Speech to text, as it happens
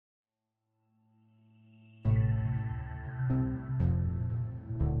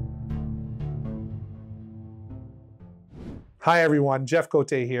Hi everyone, Jeff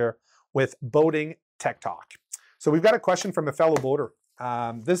Cote here with Boating Tech Talk. So we've got a question from a fellow boater.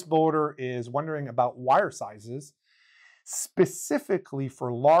 This boater is wondering about wire sizes, specifically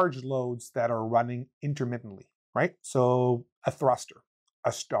for large loads that are running intermittently, right? So a thruster,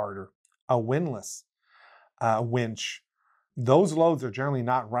 a starter, a windlass, a winch. Those loads are generally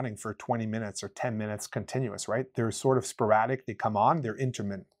not running for 20 minutes or 10 minutes continuous, right? They're sort of sporadic, they come on, they're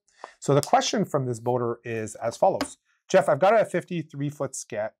intermittent. So the question from this boater is as follows. Jeff, I've got a 53-foot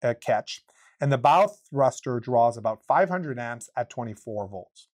ketch, and the bow thruster draws about 500 amps at 24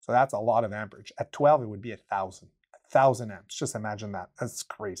 volts. So that's a lot of amperage. At 12, it would be 1,000 amps. Just imagine that. That's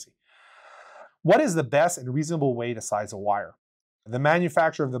crazy. What is the best and reasonable way to size a wire? The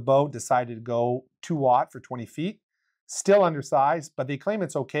manufacturer of the boat decided to go 2 watt for 20 feet, still undersized, but they claim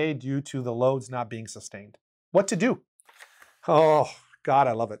it's okay due to the loads not being sustained. What to do? Oh, God,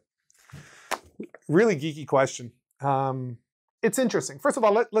 I love it. Really geeky question. It's interesting. First of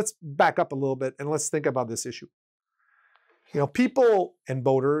all, let's back up a little bit and let's think about this issue. People and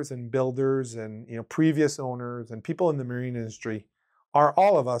boaters and builders and previous owners and people in the marine industry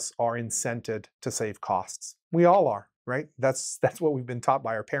all of us are incented to save costs. We all are, right? That's what we've been taught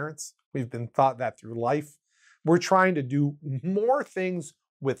by our parents. We've been taught that through life. We're trying to do more things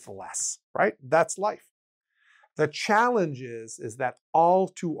with less, right? That's life. The challenge is that all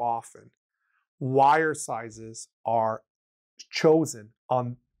too often, wire sizes are chosen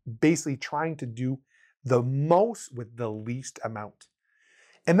on basically trying to do the most with the least amount.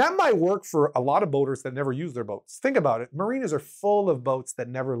 And that might work for a lot of boaters that never use their boats. Think about it. Marinas are full of boats that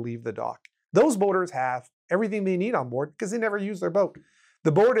never leave the dock. Those boaters have everything they need on board because they never use their boat.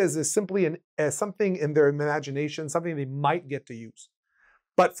 The boat is simply something in their imagination, something they might get to use.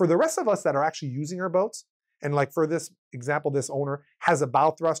 But for the rest of us that are actually using our boats, and like for this example, this owner has a bow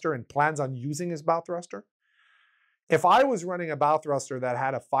thruster and plans on using his bow thruster. If I was running a bow thruster that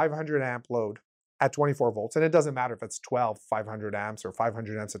had a 500 amp load at 24 volts, and it doesn't matter if it's 500 amps or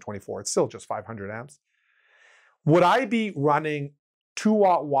 500 amps at 24, it's still just 500 amps. Would I be running 2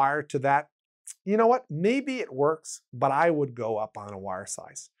 watt wire to that? You know what? Maybe it works, but I would go up on a wire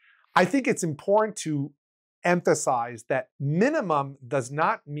size. I think it's important to emphasize that minimum does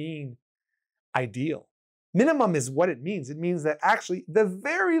not mean ideal. Minimum is what it means. It means that actually the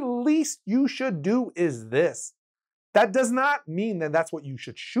very least you should do is this. That does not mean that that's what you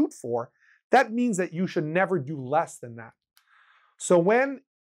should shoot for. That means that you should never do less than that. So when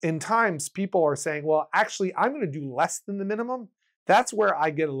in times people are saying, well, actually, I'm going to do less than the minimum, that's where I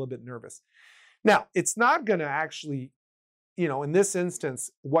get a little bit nervous. Now, it's not going to actually, in this instance,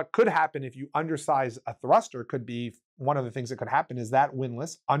 what could happen if you undersize a thruster could be one of the things that could happen is that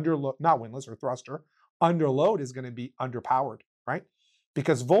windlass, not windlass or thruster, under load is going to be underpowered, right?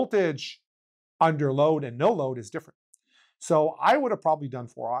 Because voltage under load and no load is different. So I would have probably done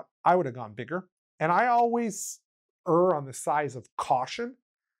 4 aught. I would have gone bigger. And I always err on the size of caution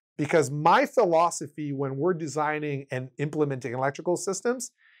because my philosophy when we're designing and implementing electrical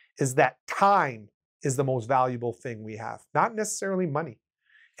systems is that time is the most valuable thing we have, not necessarily money.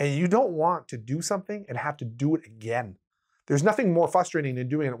 And you don't want to do something and have to do it again. There's nothing more frustrating than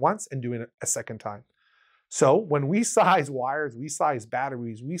doing it once and doing it a second time. So when we size wires, we size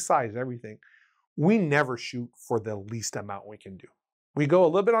batteries, we size everything, we never shoot for the least amount we can do. We go a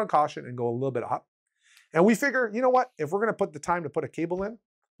little bit on caution and go a little bit up. And we figure, you know what, if we're going to put the time to put a cable in,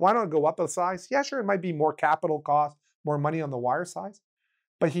 why not go up a size? Yeah, sure, it might be more capital cost, more money on the wire size.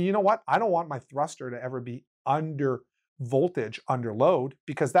 But you know what? I don't want my thruster to ever be under voltage, under load,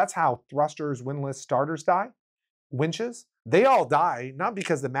 because that's how thrusters, windlass, starters die. Winches, they all die, not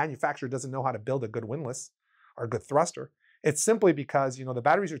because the manufacturer doesn't know how to build a good windlass or a good thruster. It's simply because, the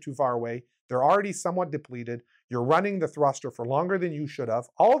batteries are too far away. They're already somewhat depleted. You're running the thruster for longer than you should have.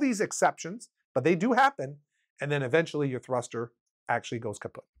 All these exceptions, but they do happen. And then eventually your thruster actually goes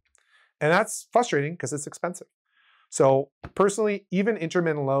kaput. And that's frustrating because it's expensive. So personally, even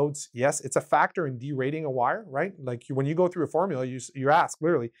intermittent loads, yes, it's a factor in derating a wire, right? Like when you go through a formula, you ask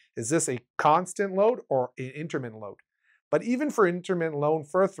literally, is this a constant load or an intermittent load? But even for intermittent load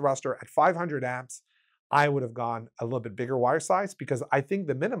for a thruster at 500 amps, I would have gone a little bit bigger wire size because I think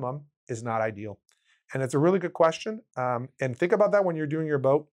the minimum is not ideal. And it's a really good question. And think about that when you're doing your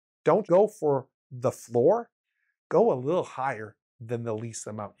boat. Don't go for the floor. Go a little higher than the least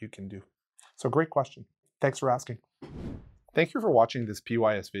amount you can do. So great question. Thanks for asking. Thank you for watching this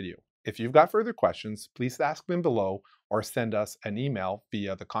PYS video. If you've got further questions, please ask them below or send us an email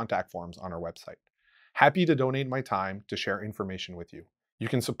via the contact forms on our website. Happy to donate my time to share information with you. You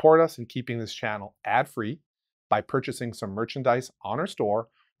can support us in keeping this channel ad-free by purchasing some merchandise on our store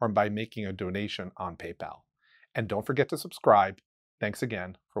or by making a donation on PayPal. And don't forget to subscribe. Thanks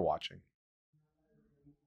again for watching.